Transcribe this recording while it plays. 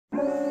Hey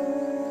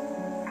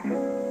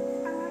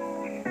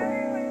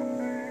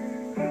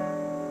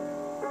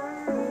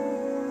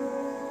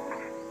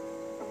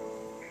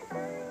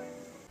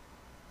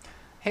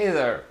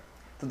there!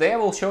 Today I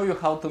will show you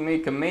how to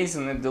make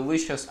amazing and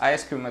delicious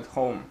ice cream at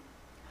home.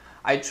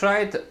 I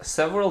tried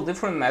several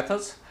different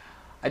methods.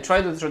 I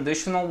tried the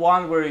traditional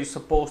one where you're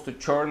supposed to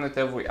churn it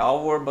every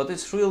hour, but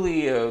it's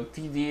really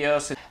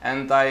tedious,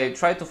 and I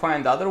tried to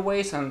find other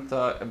ways, and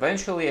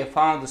eventually I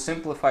found a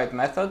simplified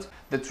method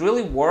that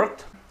really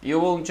worked. You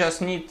will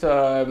just need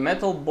a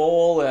metal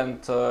bowl and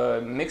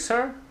a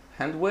mixer,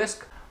 hand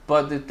whisk,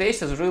 but the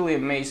taste is really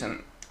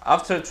amazing.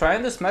 After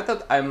trying this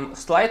method, I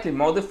slightly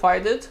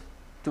modified it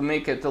to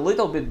make it a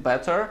little bit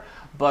better,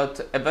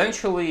 but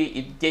eventually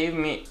it gave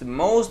me the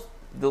most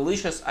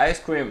delicious ice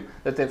cream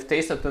that I've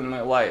tasted in my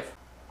life.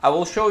 I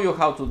will show you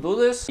how to do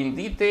this in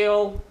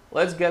detail.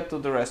 Let's get to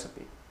the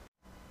recipe.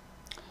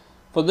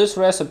 For this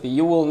recipe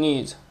you will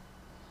need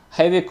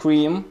heavy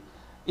cream.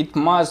 It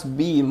must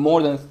be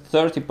more than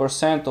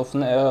 30%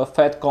 of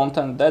fat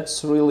content.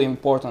 That's really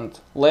important.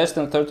 Less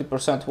than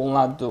 30% will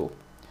not do.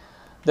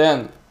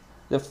 Then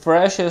the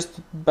freshest,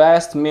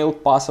 best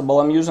milk possible.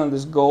 I'm using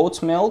this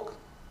goat's milk.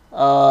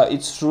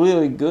 It's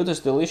really good, it's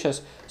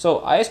delicious.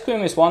 So ice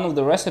cream is one of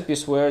the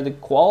recipes where the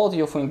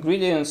quality of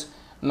ingredients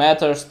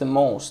matters the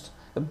most.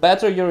 The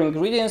better your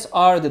ingredients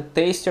are, the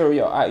tastier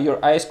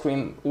your ice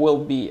cream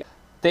will be.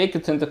 Take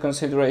it into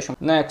consideration.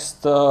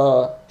 Next,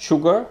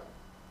 sugar.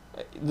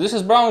 This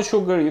is brown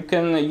sugar, you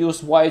can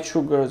use white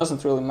sugar, it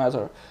doesn't really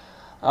matter.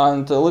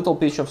 And a little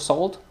pinch of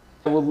salt.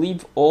 I will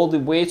leave all the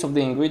weights of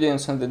the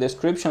ingredients in the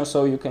description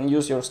so you can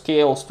use your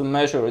scales to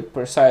measure it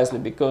precisely,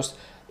 because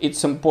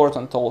it's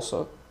important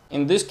also.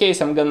 In this case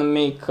I'm gonna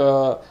make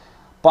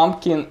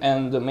pumpkin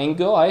and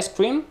mango ice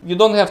cream. You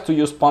don't have to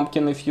use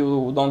pumpkin if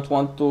you don't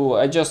want to.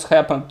 I just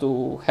happen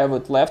to have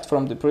it left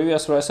from the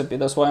previous recipe,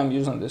 that's why I'm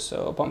using this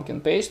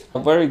pumpkin paste. A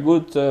very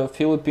good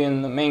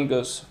Philippine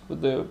mangoes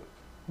with the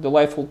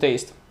delightful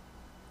taste.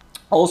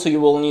 Also you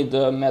will need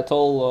a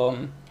metal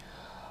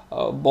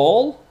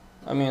bowl.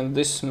 I mean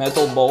this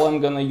metal bowl I'm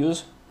gonna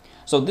use.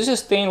 So this is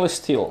stainless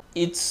steel.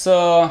 It's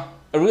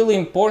really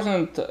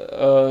important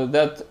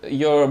that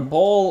your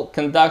bowl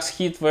conducts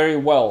heat very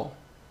well,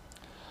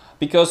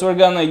 because we're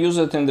gonna use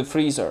it in the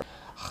freezer.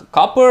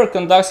 Copper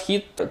conducts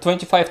heat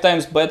 25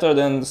 times better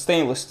than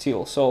stainless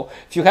steel, so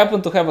if you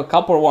happen to have a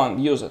copper one,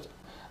 use it.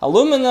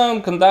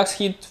 Aluminum conducts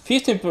heat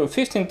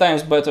 15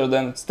 times better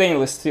than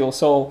stainless steel,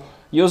 so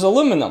use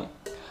aluminum.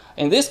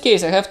 In this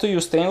case I have to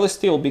use stainless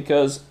steel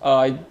because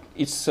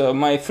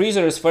my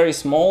freezer is very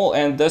small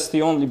and that's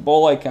the only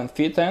bowl I can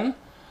fit in.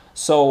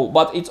 So,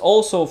 but it's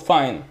also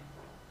fine.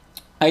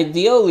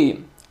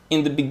 Ideally,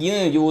 in the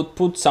beginning you would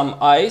put some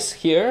ice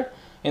here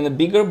in a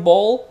bigger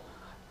bowl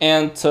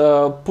and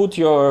put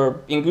your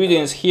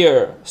ingredients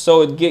here,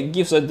 so it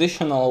gives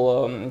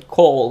additional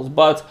cold.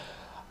 But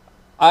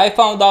I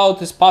found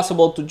out it's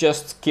possible to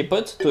just skip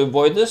it to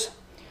avoid this.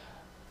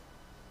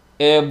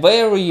 A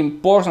very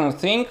important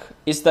thing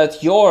is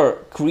that your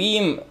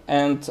cream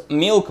and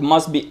milk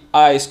must be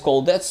ice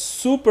cold. That's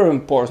super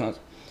important.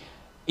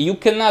 You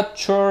cannot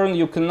churn,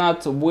 you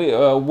cannot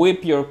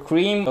whip your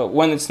cream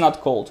when it's not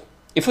cold.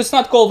 If it's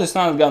not cold, it's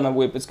not gonna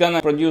whip. It's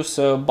gonna produce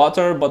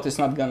butter, but it's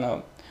not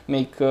gonna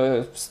make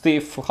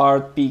stiff,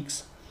 hard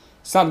peaks.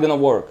 It's not gonna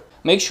work.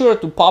 Make sure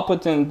to pop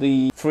it in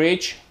the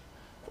fridge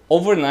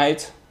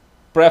overnight,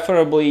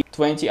 preferably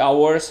 20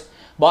 hours.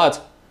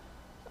 But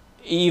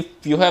if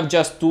you have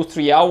just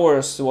 2-3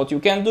 hours, what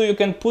you can do, you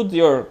can put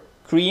your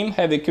cream,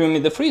 heavy cream,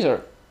 in the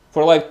freezer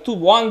for like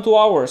 1-2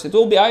 hours. It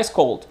will be ice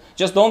cold.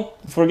 Just don't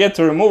forget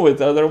to remove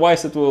it,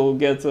 otherwise it will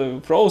get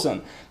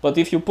frozen. But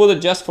if you put it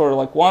just for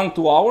like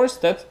 1-2 hours,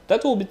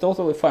 that will be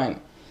totally fine.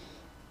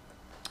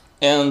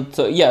 And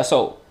yeah,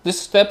 so these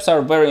steps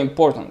are very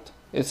important.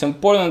 It's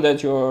important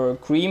that your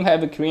cream,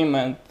 heavy cream,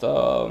 and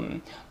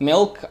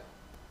milk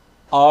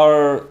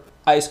are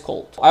ice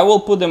cold. I will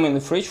put them in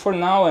the fridge for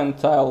now and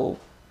I'll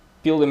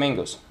peel the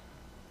mangoes.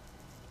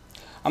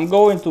 I'm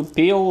going to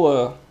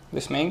peel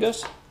these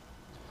mangoes,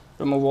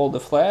 remove all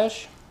the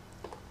flesh,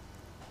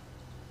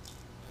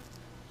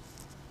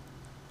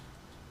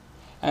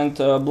 and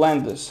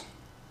blend this.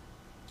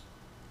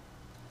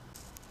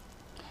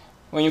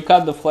 When you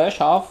cut the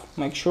flesh off,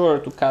 make sure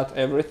to cut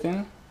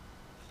everything.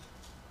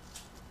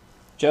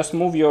 Just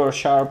move your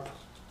sharp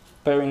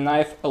paring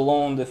knife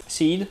along the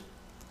seed,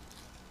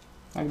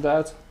 like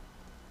that,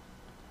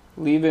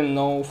 leaving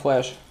no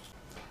flesh.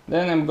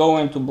 Then I'm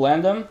going to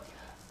blend them.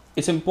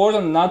 It's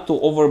important not to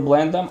over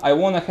blend them. I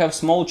want to have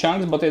small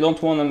chunks, but I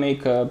don't want to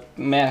make a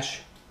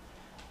mash.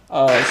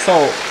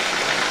 So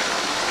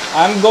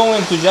I'm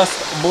going to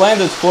just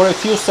blend it for a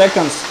few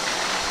seconds,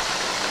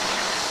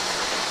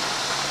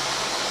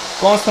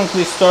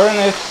 constantly stirring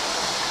it,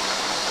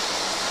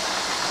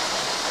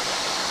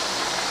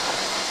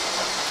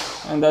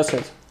 and that's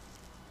it.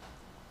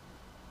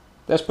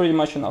 That's pretty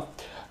much enough.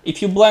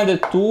 If you blend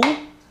it too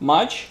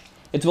much,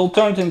 it will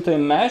turn into a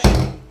mash,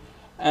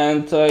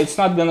 and it's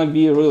not gonna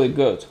be really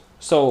good.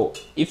 So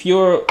if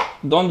you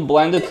don't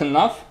blend it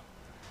enough,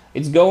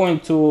 it's going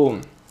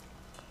to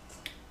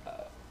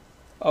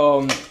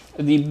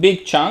the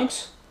big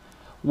chunks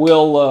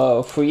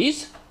will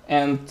freeze,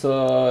 and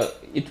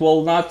it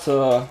will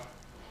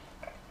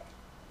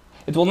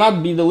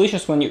not be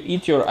delicious when you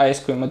eat your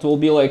ice cream. It will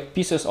be like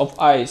pieces of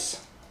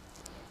ice.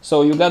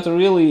 So you got to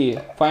really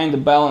find the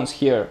balance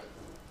here.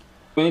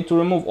 We need to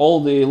remove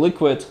all the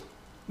liquid,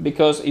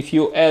 because if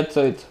you add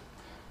it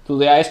to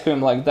the ice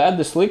cream like that,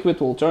 this liquid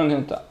will turn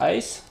into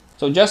ice.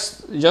 So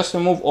just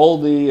remove all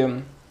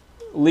the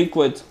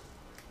liquid,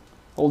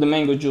 all the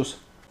mango juice.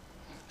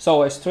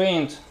 So I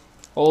strained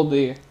all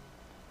the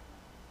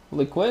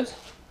liquid.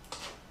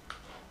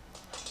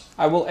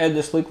 I will add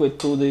this liquid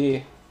to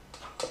the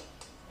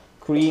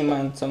cream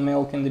and some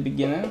milk in the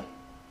beginning,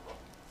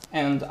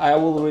 and I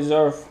will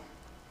reserve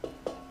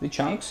the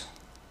chunks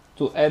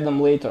to add them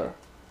later.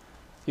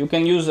 You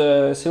can use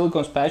a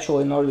silicone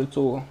spatula in order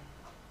to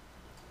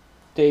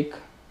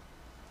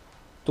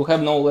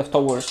have no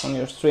leftovers on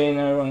your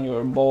strainer, on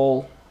your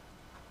bowl.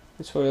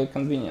 It's very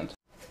convenient.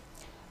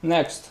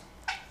 Next,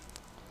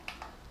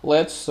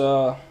 let's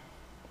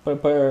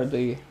prepare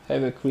the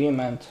heavy cream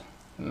and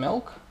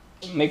milk.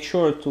 Make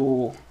sure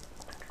to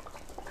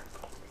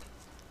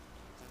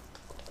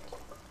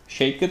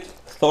shake it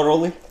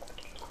thoroughly.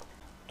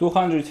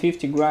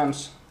 250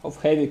 grams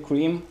of heavy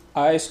cream,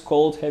 ice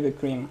cold heavy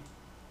cream.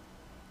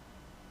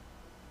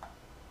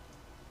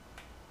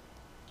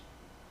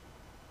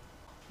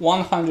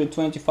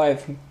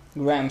 $125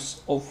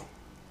 grams of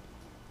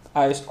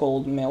ice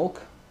cold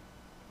milk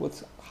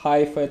with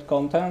high fat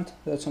content,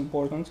 that's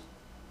important.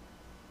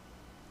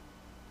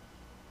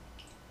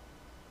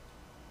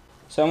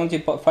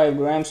 75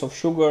 grams of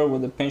sugar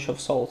with a pinch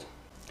of salt.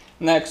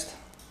 Next,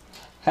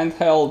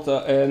 handheld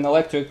an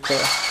electric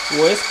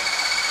whisk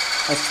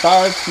and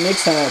start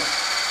mixing it.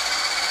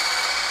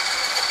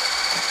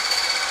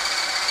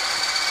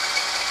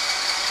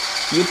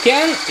 You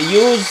can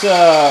use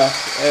a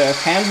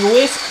hand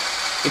whisk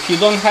if you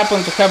don't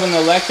happen to have an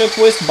electric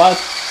whisk, but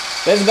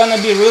that's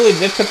gonna be really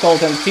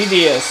difficult and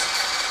tedious.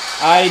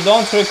 I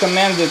don't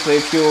recommend it.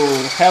 If you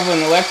have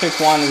an electric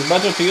one, it's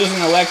better to use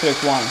an electric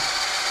one.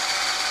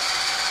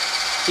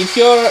 If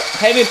your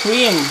heavy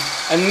cream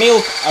and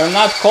milk are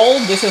not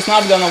cold, this is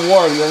not gonna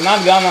work. They're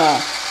not gonna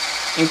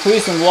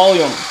increase in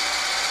volume.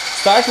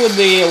 Start with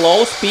the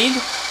low speed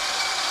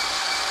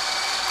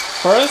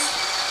first.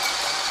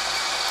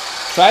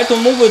 Try to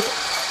move it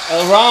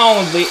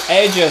around the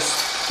edges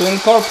to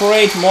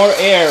incorporate more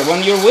air.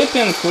 When you're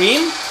whipping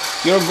cream,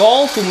 your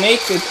goal to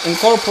make it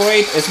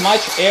incorporate as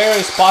much air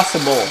as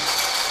possible.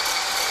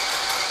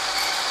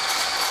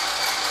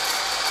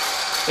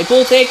 It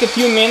will take a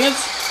few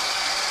minutes.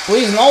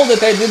 Please know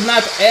that I did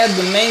not add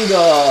the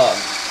mango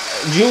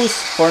juice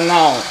for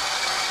now,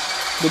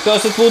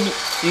 because it would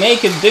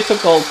make it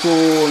difficult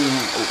to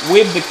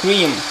whip the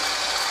cream.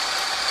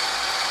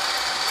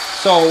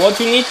 So what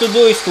you need to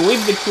do is to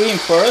whip the cream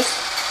first,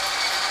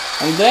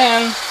 and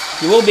then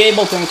you will be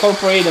able to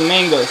incorporate the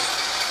mangoes.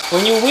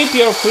 When you whip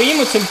your cream,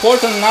 it's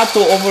important not to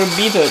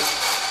overbeat it.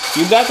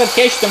 You gotta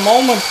catch the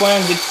moment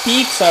when the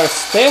peaks are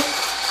stiff.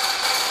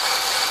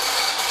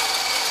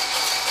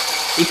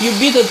 If you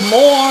beat it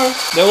more,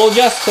 they will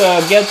just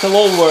get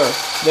lower,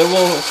 they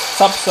will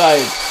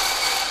subside.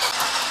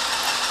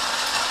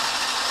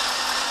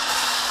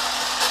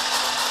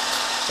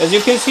 As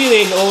you can see,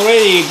 they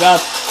already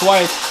got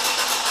quite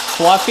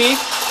fluffy.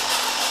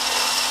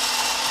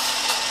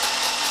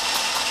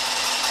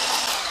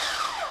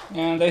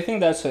 And I think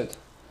that's it.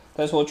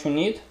 That's what you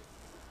need.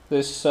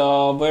 This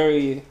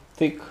very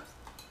thick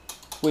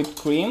whipped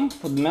cream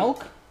with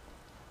milk.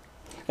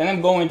 Then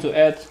I'm going to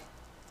add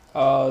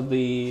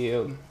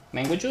the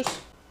mango juice.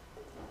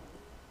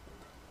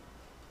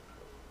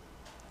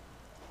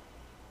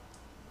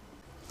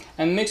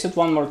 And mix it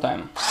one more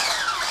time.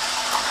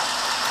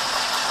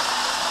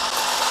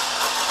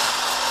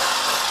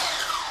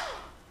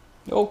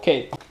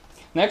 Okay,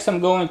 next I'm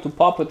going to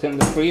pop it in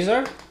the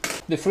freezer.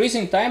 The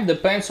freezing time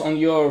depends on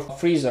your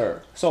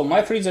freezer. So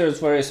my freezer is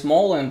very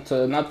small and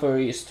not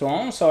very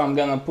strong, so I'm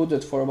gonna put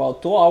it for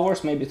about 2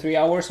 hours, maybe 3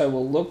 hours. I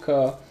will look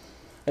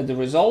at the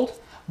result.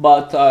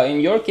 But in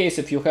your case,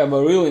 if you have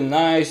a really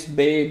nice,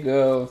 big,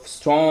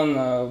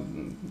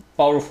 strong,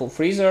 powerful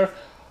freezer,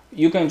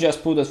 you can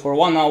just put it for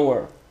 1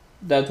 hour.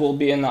 That will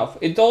be enough.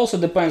 It also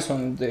depends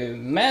on the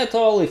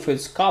metal. If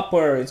it's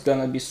copper, it's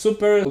gonna be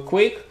super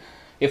quick.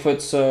 If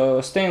it's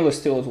stainless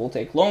steel, it will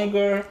take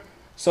longer.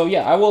 So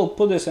yeah, I will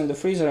put this in the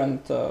freezer and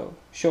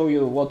show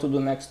you what to do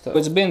next.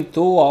 It's been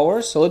 2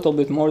 hours, a little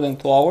bit more than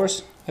 2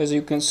 hours. As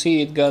you can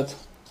see, it got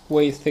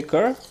way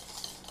thicker.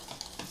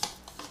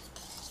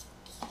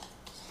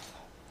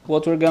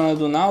 What we're gonna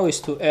do now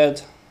is to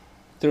add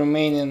the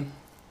remaining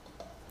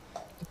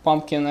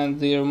pumpkin and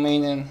the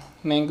remaining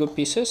mango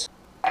pieces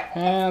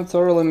and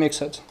thoroughly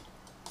mix it.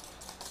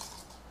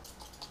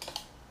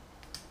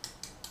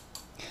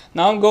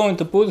 Now I'm going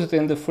to put it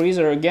in the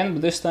freezer again,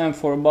 but this time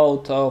for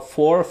about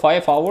 4 or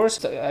 5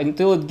 hours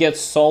until it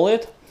gets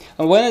solid.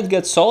 And when it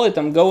gets solid,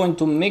 I'm going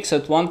to mix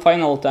it one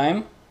final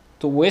time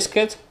to whisk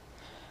it.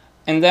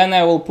 and then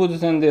I will put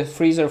it in the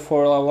freezer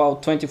for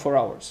about 24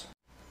 hours.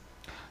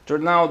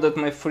 Turned out that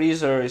my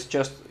freezer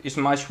is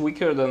much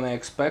weaker than I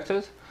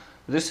expected.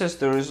 This is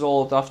the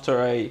result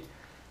after I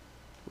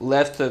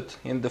left it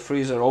in the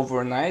freezer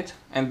overnight,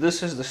 and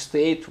this is the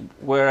state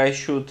where I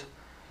should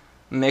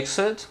mix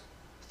it,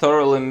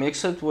 thoroughly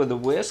mix it with a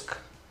whisk,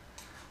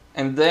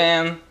 and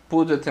then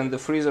put it in the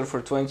freezer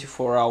for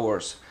 24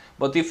 hours.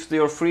 But if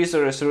your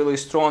freezer is really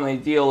strong,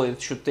 ideally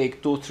it should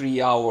take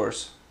 2-3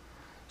 hours.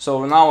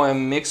 So now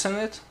I'm mixing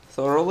it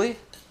thoroughly,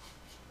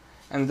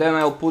 and then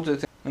I'll put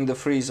it in the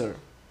freezer.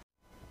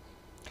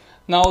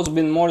 Now it's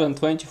been more than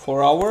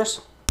 24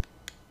 hours.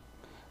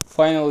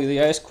 Finally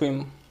the ice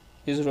cream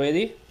is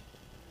ready.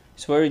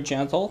 It's very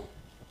gentle.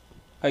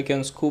 I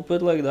can scoop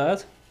it like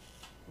that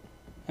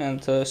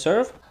and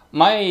serve.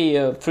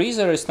 My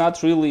freezer is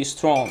not really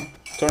strong.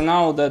 Turned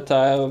out that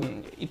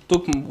it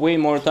took way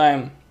more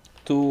time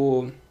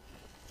to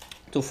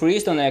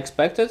freeze than I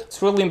expected.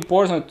 It's really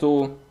important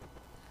to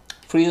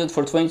freeze it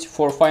for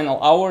 24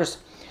 final hours,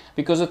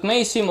 because it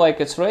may seem like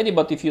it's ready,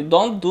 but if you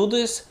don't do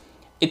this,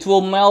 it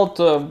will melt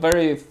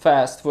very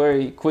fast,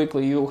 very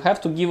quickly. You have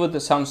to give it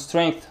some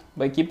strength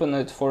by keeping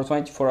it for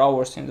 24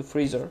 hours in the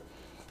freezer.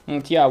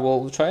 And yeah,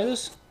 we'll try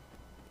this.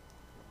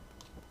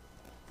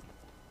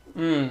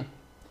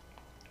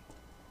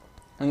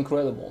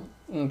 Incredible,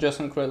 just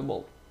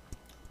incredible.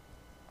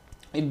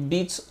 It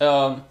beats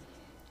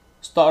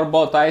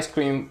store-bought ice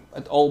cream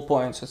at all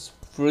points. It's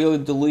really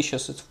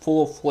delicious, it's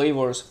full of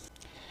flavors.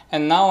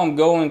 And now I'm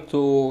going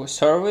to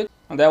serve it,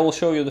 and I will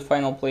show you the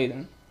final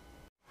plating.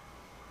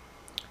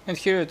 And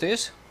here it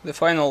is, the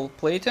final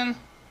plating.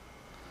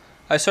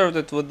 I served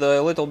it with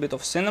a little bit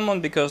of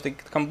cinnamon because it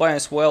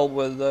combines well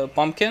with the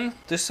pumpkin.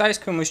 This ice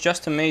cream is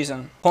just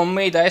amazing.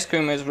 Homemade ice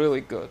cream is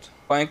really good.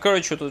 I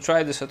encourage you to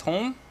try this at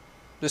home.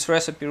 This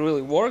recipe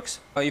really works.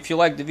 If you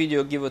like the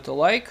video, give it a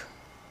like.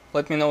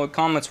 Let me know in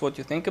comments what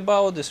you think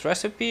about this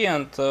recipe,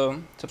 and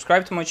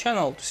subscribe to my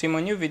channel to see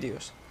my new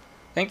videos.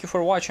 Thank you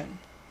for watching.